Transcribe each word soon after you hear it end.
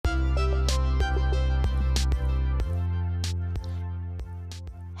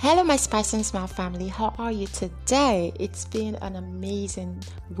Hello, my Spice and Smile family. How are you today? It's been an amazing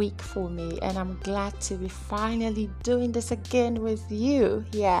week for me, and I'm glad to be finally doing this again with you.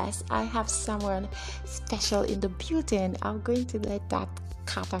 Yes, I have someone special in the building. I'm going to let that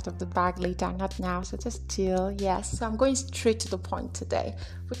cat out of the bag later, not now, so just chill. Yes, so I'm going straight to the point today.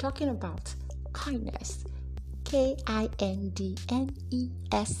 We're talking about kindness. K.I.N.D.N.E.S.S.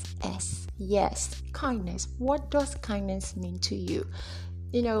 Yes, kindness. What does kindness mean to you?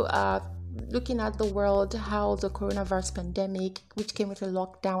 Looking at the world, how the coronavirus pandemic, which came with a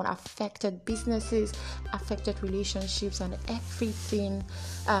lockdown, affected businesses, affected relationships, and everything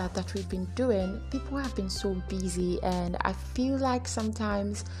that we've been doing. People have been so busy, and I feel like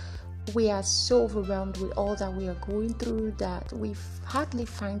sometimes we are so overwhelmed with all that we are going through that we hardly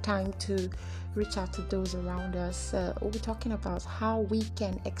find time to reach out to those around us. We'll be talking about how we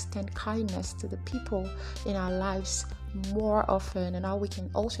can extend kindness to the people in our lives more often, and how we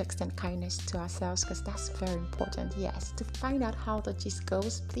can also extend kindness to ourselves, because that's very important. Yes, to find out how the gist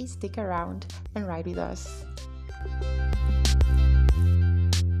goes, please stick around and ride with us.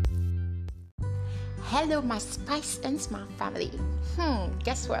 Hello, my Spice and Smile family.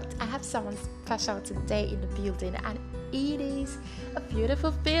 Guess what? I have someone special today in the building, and it is a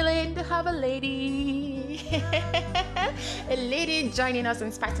beautiful feeling to have a lady. A lady joining us in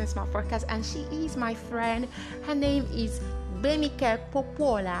Spice and Smile podcast, and she is my friend. Her name is Gbemike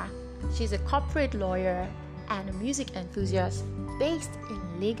Popoola. She's a corporate lawyer and a music enthusiast based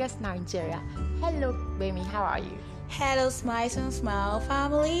in Lagos, Nigeria. Hello, Gbemi, how are you? Hello, Spice and Smile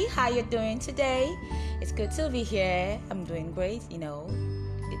family. How you doing today? It's good to be here. I'm doing great.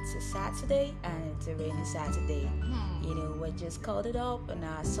 It's a Saturday and it's a rainy Saturday. We're just cuddled up on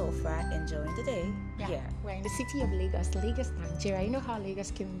our sofa enjoying the day. Yeah. We're in the city of Lagos, Nigeria. You know how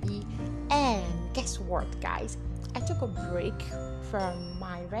Lagos can be. And guess what, guys? I took a break from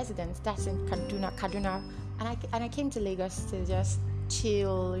my residence. That's in Kaduna, and I came to Lagos to just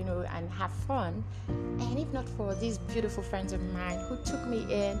chill, and have fun. And if not for these beautiful friends of mine who took me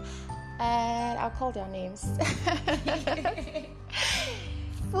in, and I'll call their names.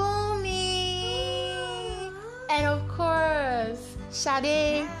 Fumi, and of course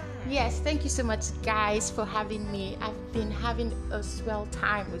Sade. Yes, thank you so much, guys, for having me. I've been having a swell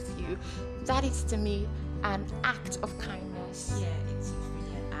time with you. That is to me an act of kindness. Yeah, it's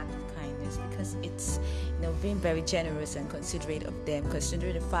really an act of kindness, because it's being very generous and considerate of them,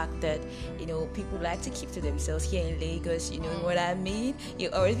 considering the fact that people like to keep to themselves here in Lagos. You know what I mean?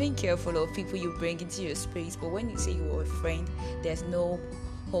 You're always being careful of people you bring into your space, but when you say you're a friend, there's no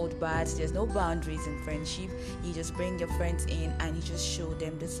hold bars, there's no boundaries in friendship. You just bring your friends in and you just show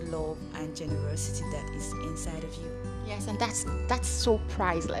them this love and generosity that is inside of you. Yes, and that's so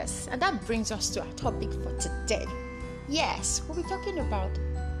priceless. And that brings us to our topic for today. Yes, we'll be talking about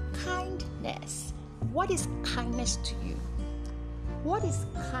kindness. What is kindness to you? What is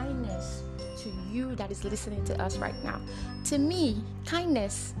kindness to you that is listening to us right now? To me,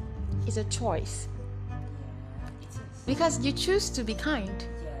 kindness is a choice. Because you choose to be kind.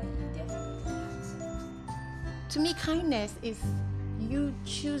 Yeah, you definitely have to. To me, kindness is you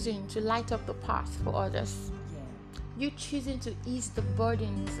choosing to light up the path for others. Yeah. You choosing to ease the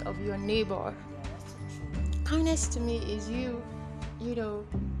burdens of your neighbor. Yeah, that's so true. Kindness to me is you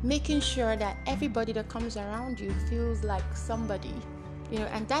making sure that everybody that comes around you feels like somebody,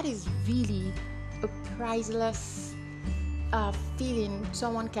 and that is really a priceless feeling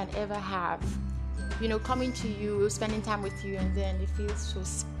someone can ever have. Coming to you, spending time with you, and then it feels so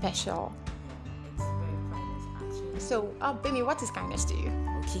special. It's very priceless, actually. So, Baby, what is kindness to you?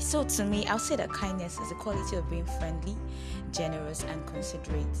 Okay, so to me, I'll say that kindness is the quality of being friendly, generous, and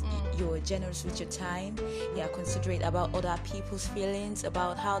considerate. You're generous with your time. You are considerate about other people's feelings,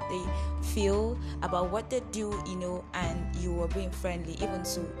 about how they feel, about what they do, and you are being friendly, even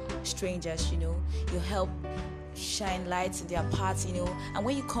to strangers, You help shine lights in their paths, and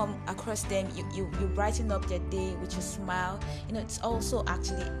when you come across them, you brighten up their day with your smile. It's also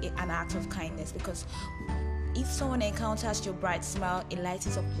actually an act of kindness, because if someone encounters your bright smile, it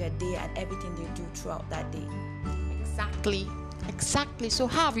lightens up their day and everything they do throughout that day. Exactly. So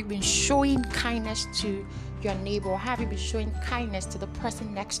how have you been showing kindness to your neighbor? How have you been showing kindness to the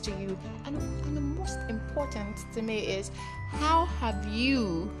person next to you? And the most important to me is, how have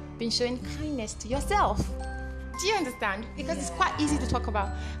you been showing kindness to yourself? Do you understand? Because it's quite easy to talk about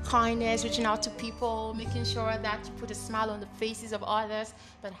kindness, reaching out to people, making sure that you put a smile on the faces of others.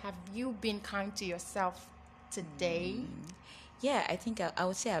 But have you been kind to yourself today? Yeah, I think I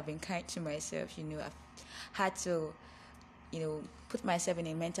would say I've been kind to myself. I've had to, put myself in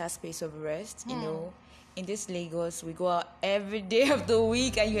a mental space of rest, in this Lagos, we go out every day of the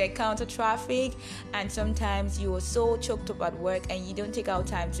week and you encounter traffic, and sometimes you are so choked up at work and you don't take out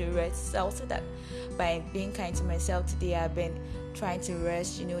time to rest. So I'll say that by being kind to myself today, I've been trying to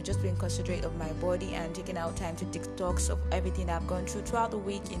rest, just being considerate of my body and taking out time to detox of everything I've gone through throughout the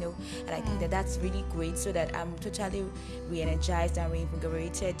week, and I think that's really great, so that I'm totally re-energized and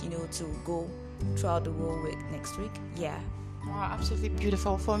reinvigorated, to go throughout the whole week next week. Yeah. Wow, absolutely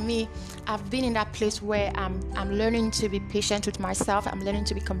beautiful. For me, I've been in that place where I'm learning to be patient with myself. I'm learning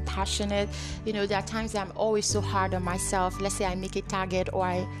to be compassionate. There are times that I'm always so hard on myself. Let's say I make a target, or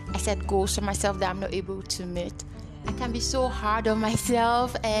I set goals for myself that I'm not able to meet. I can be so hard on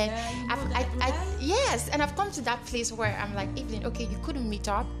myself, and yes, and I've come to that place where I'm like, Evelyn, okay, you couldn't meet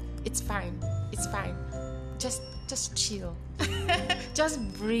up. It's fine. Just chill.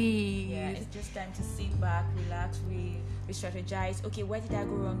 Just breathe. Yeah, it's just time to sit back, relax, re-strategize. Okay, where did I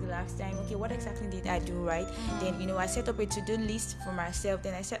go wrong the last time? Okay, what exactly did I do right? Then, I set up a to-do list for myself.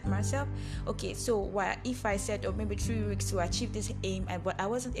 Then I set myself, okay, so if I set up maybe 3 weeks to achieve this aim, but I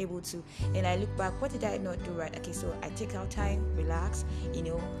wasn't able to, then I look back, what did I not do right? Okay, so I take out time, relax,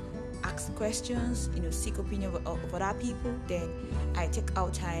 ask questions, seek opinion of other people. Then I take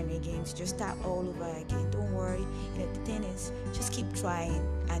out time again to just start all over again. Don't worry. The thing is, just keep trying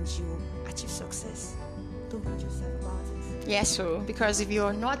and you achieve success. Don't beat yourself about it. Yes, so because if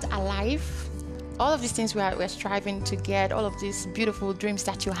you're not alive, all of these things we're striving to get, all of these beautiful dreams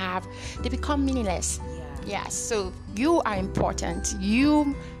that you have, they become meaningless. Yes, so you are important.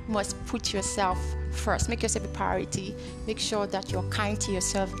 You must put yourself first. Make yourself a priority. Make sure that you're kind to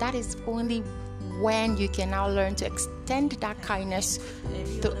yourself. That is only when you can now learn to extend that kindness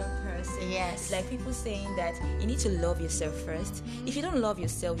to other person. Yes. Like people saying that you need to love yourself first. If you don't love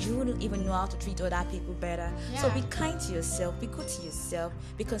yourself, you wouldn't even know how to treat other people better. Yeah. So be kind to yourself, be good to yourself,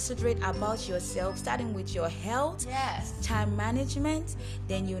 be considerate about yourself, starting with your health, time management,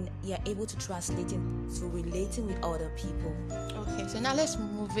 then you're able to translate into relating with other people. Okay, so now let's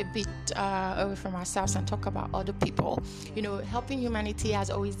move a bit away from ourselves and talk about other people. Helping humanity has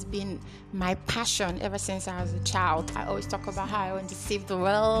always been my passion ever since I was a child. I always talk about how I want to save the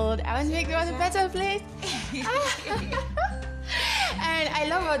world. I want to make the world a better place. And I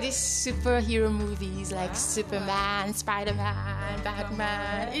love all these superhero movies like Superman, Spider-Man,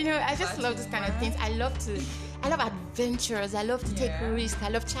 Batman. I just love these kind of things. I love adventures. I love to take risks. I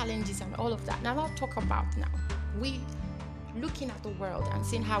love challenges and all of that. Now I'll talk about looking at the world and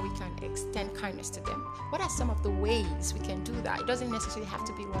seeing how we can extend kindness to them. What are some of the ways we can do that? It doesn't necessarily have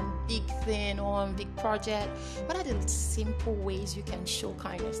to be one big thing or one big project. What are the simple ways you can show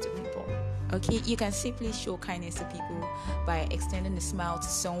kindness to people? Okay, you can simply show kindness to people by extending a smile to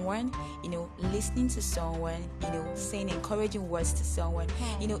someone, listening to someone, saying encouraging words to someone.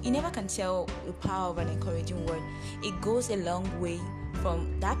 You never can tell the power of an encouraging word. It goes a long way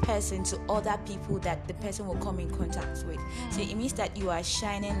from that person to other people that the person will come in contact with. So it means that you are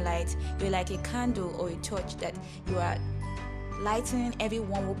shining light. You're like a candle or a torch that you are lightening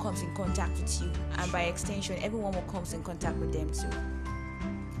everyone who comes in contact with you, and by extension, everyone who comes in contact with them too.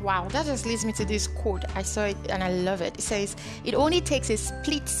 Wow, that just leads me to this quote. I saw it and I love it. It says, "It only takes a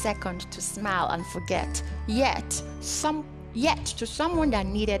split second to smile and forget. Yet to someone that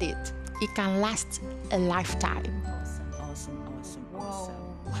needed it, it can last a lifetime." Awesome.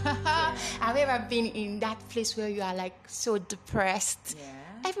 Have you ever been in that place where you are like so depressed?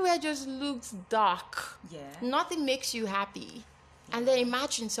 Everywhere just looks dark. Nothing makes you happy. And then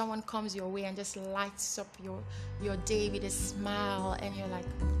imagine someone comes your way and just lights up your day with a smile, and you're like,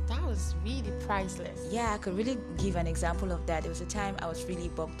 that was really priceless. Yeah, I could really give an example of that. There was a time I was really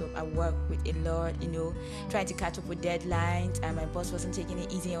bucked up at work with a lot, trying to catch up with deadlines, and my boss wasn't taking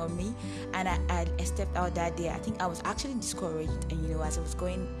it easy on me. And I stepped out that day. I think I was actually discouraged. And as I was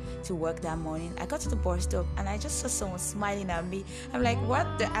going to work that morning, I got to the bus stop and I just saw someone smiling at me. I'm like, what?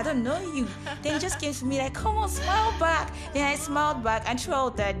 I don't know you. Then he just came to me like, come on, smile back. Then I smiled back, and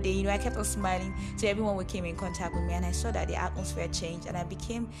throughout that day, I kept on smiling to everyone who came in contact with me, and I saw that the atmosphere changed, and I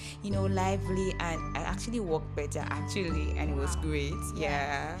became, lively, and I actually worked better, and it was great.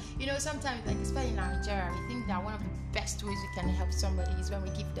 Yeah. Sometimes, like especially in Nigeria, we think that one of the best ways we can help somebody is when we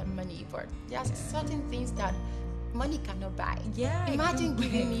give them money, but there are certain things that money cannot buy. Yeah. Imagine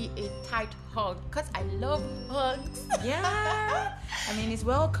giving me a tight hug, because I love hugs. Yeah. It's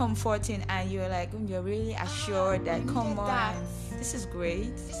well comforting, and you're really assured that, come on, this is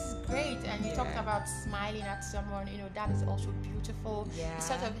great. This is great. And you talked about smiling at someone, that is also beautiful. Yeah. It's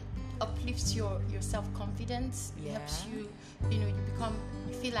sort of uplifts your self-confidence. It helps you,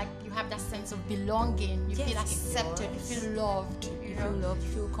 you feel like you have that sense of belonging. You feel accepted. You feel loved. You feel loved. You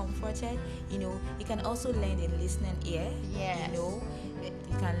feel comforted. You can also lend a listening ear. Yes.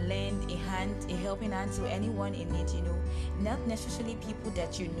 You can lend a helping hand to anyone in need. Not necessarily people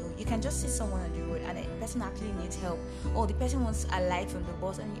that you know. You can just see someone on the road and a person actually needs help. Or the person wants a light from the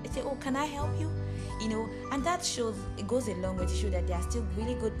boss, and you say, "Oh, can I help you?" And that it goes a long way to show that there are still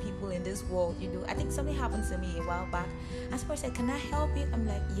really good people in this world. I think something happened to me a while back, and someone said, "Can I help you?" I'm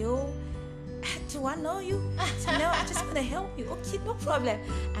like, "Yo, do I know you?" So no, I just want to help you. Okay, no problem.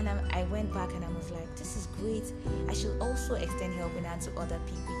 And I went back and I was like, "This is great. I should also extend helping hand to other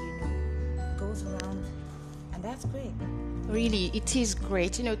people." It goes around, and that's great. Really, it is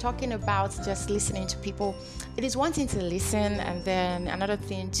great. Talking about just listening to people, it is one thing to listen, and then another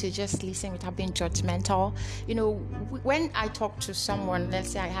thing to just listen without being judgmental. When I talk to someone, let's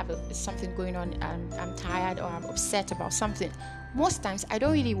say I have something going on and I'm tired or I'm upset about something, most times I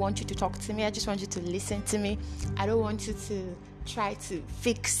don't really want you to talk to me. I just want you to listen to me. I don't want you to try to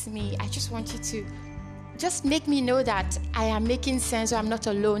fix me. I just want you to just make me know that I am making sense or I'm not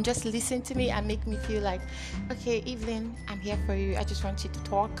alone. Just listen to me and make me feel like, okay, Evelyn, I'm here for you. I just want you to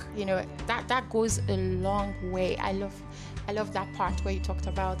talk. That goes a long way. I love that part where you talked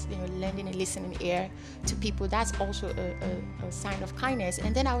about, lending a listening ear to people. That's also a sign of kindness.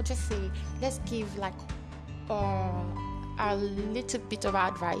 And then I would just say, let's give a little bit of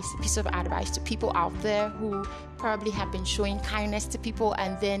piece of advice to people out there who probably have been showing kindness to people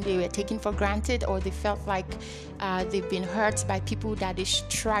and then they were taken for granted, or they felt like they've been hurt by people that they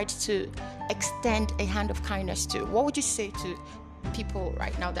tried to extend a hand of kindness to. What would you say to people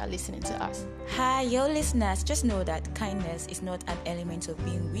right now that are listening to us? Hi, your listeners, just know that kindness is not an element of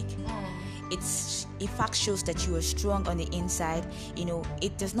being weak. It fact shows that you are strong on the inside.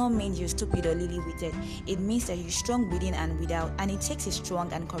 It does not mean you're stupid or lily-witted. It means that you're strong within and without, and it takes a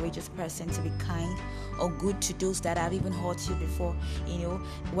strong and courageous person to be kind or good to those that have even hurt you before,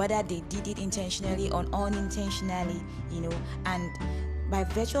 whether they did it intentionally or unintentionally, and by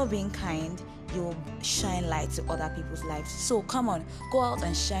virtue of being kind, you'll shine light to other people's lives. So come on, go out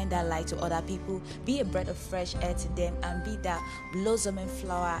and shine that light to other people. Be a breath of fresh air to them, and be that blossoming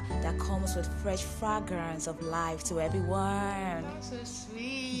flower that comes with fresh fragrance of life to everyone. That's so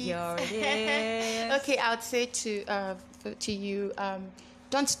sweet. You're it. Okay, I would say to you,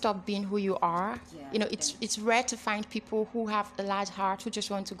 don't stop being who you are. It's rare to find people who have a large heart, who just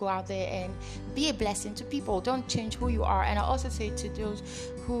want to go out there and be a blessing to people. Don't change who you are. And I also say to those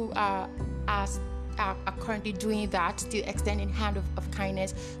who are currently doing that, still extending hand of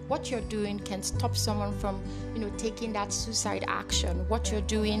kindness, what you're doing can stop someone from, taking that suicide action. What you're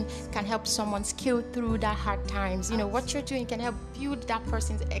doing can help someone scale through that hard times. What you're doing can help build that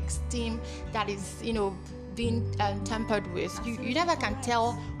person's esteem that is, being tampered with. You never can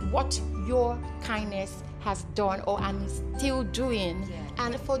tell what your kindness has done or and is still doing.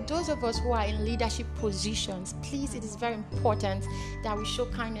 And for those of us who are in leadership positions, please, it is very important that we show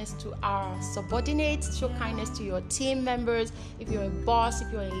kindness to our subordinates, show kindness to your team members. If you're a boss,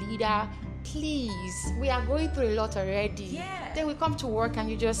 if you're a leader, please, we are going through a lot already. Then we come to work and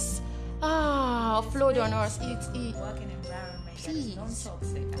you just offload on us. Please.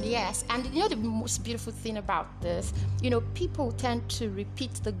 Yes, and the most beautiful thing about this, people tend to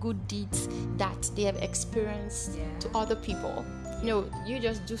repeat the good deeds that they have experienced to other people. You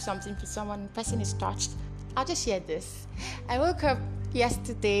just do something for someone, the person is touched. I'll just share this. I woke up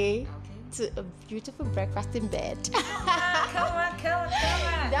yesterday to a beautiful breakfast in bed. Come on.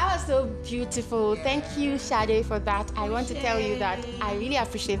 That was so beautiful. Thank you, Sade, for that. I want to tell you that I really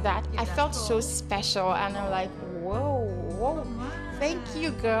appreciate that. I felt so special, and I'm like, whoa. Thank you,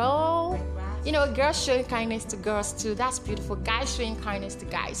 girl. Girls showing kindness to girls too. That's beautiful. Guys showing kindness to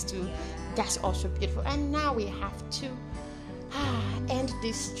guys too. That's also beautiful. And now we have to end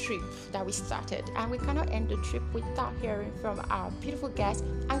this trip that we started. And we cannot end the trip without hearing from our beautiful guest.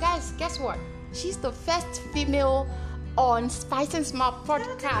 And guys, guess what? She's the first female on Spice and Smart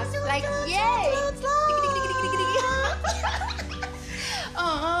podcast. Like, yay!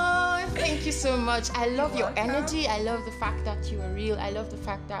 Oh, thank you so much. I love your energy. I love the fact that you are real. I love the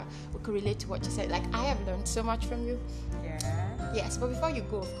fact that we could relate to what you said. Like, I have learned so much from you. Yes, but before you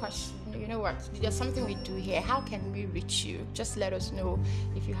go, of course, you know what? There's something we do here. How can we reach you? Just let us know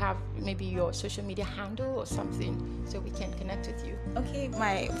if you have maybe your social media handle or something so we can connect with you. Okay,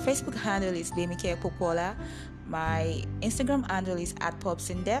 my Facebook handle is Gbemike Popoola. My Instagram handle is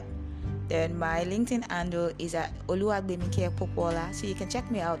 @popsindep. Then my LinkedIn handle is at Gbemike Popoola. So you can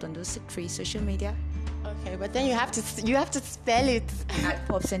check me out on those 3 social media. Okay, but then you have to spell it. At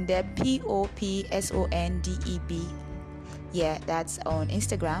Popsondeb, Popsondeb. Yeah, that's on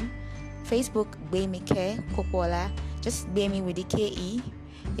Instagram. Facebook, Gbemike Popoola. Just Gbemi with the K.E.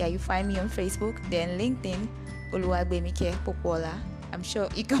 Yeah, you find me on Facebook. Then LinkedIn, Gbemike Popoola. I'm sure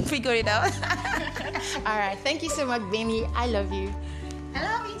you can figure it out. All right. Thank you so much, Gbemi. I love you. I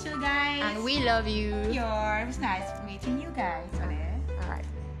love you too, guys. And we love you. It's nice meeting you guys. All right.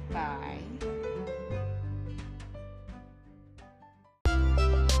 Bye.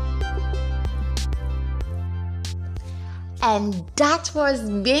 And that was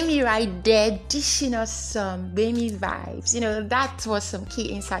Gbemi right there, dishing us some Gbemi vibes. That was some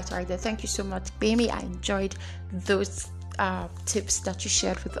key insights right there. Thank you so much, Gbemi. I enjoyed those tips that you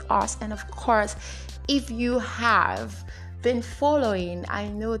shared with us. And of course, if you have been following, I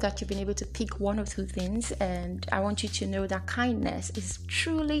know that you've been able to pick one or two things, and I want you to know that kindness is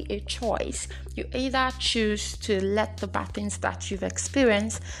truly a choice. You either choose to let the bad things that you've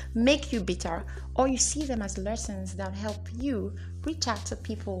experienced make you bitter, or you see them as lessons that help you reach out to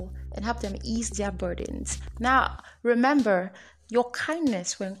people and help them ease their burdens. Now, remember, your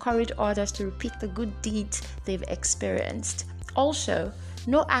kindness will encourage others to repeat the good deeds they've experienced. Also,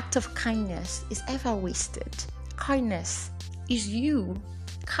 no act of kindness is ever wasted. Kindness is you.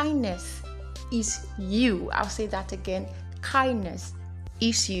 Kindness is you. I'll say that again. Kindness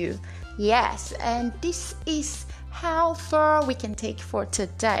is you. Yes, and this is how far we can take for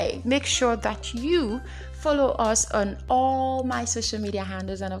today. Make sure that you follow us on all my social media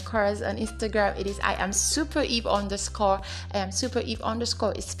handles, and of course on Instagram it is I am super Eve _ I am super Eve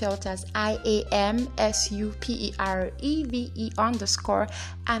 _ is spelled as IAMSUPEREVE _,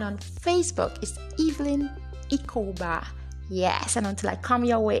 and on Facebook it's Evelyn Ikoba. Yes, and until I come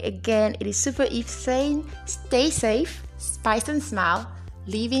your way again, it is Super Eve saying stay safe, spice and smile,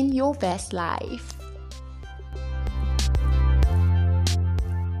 living your best life.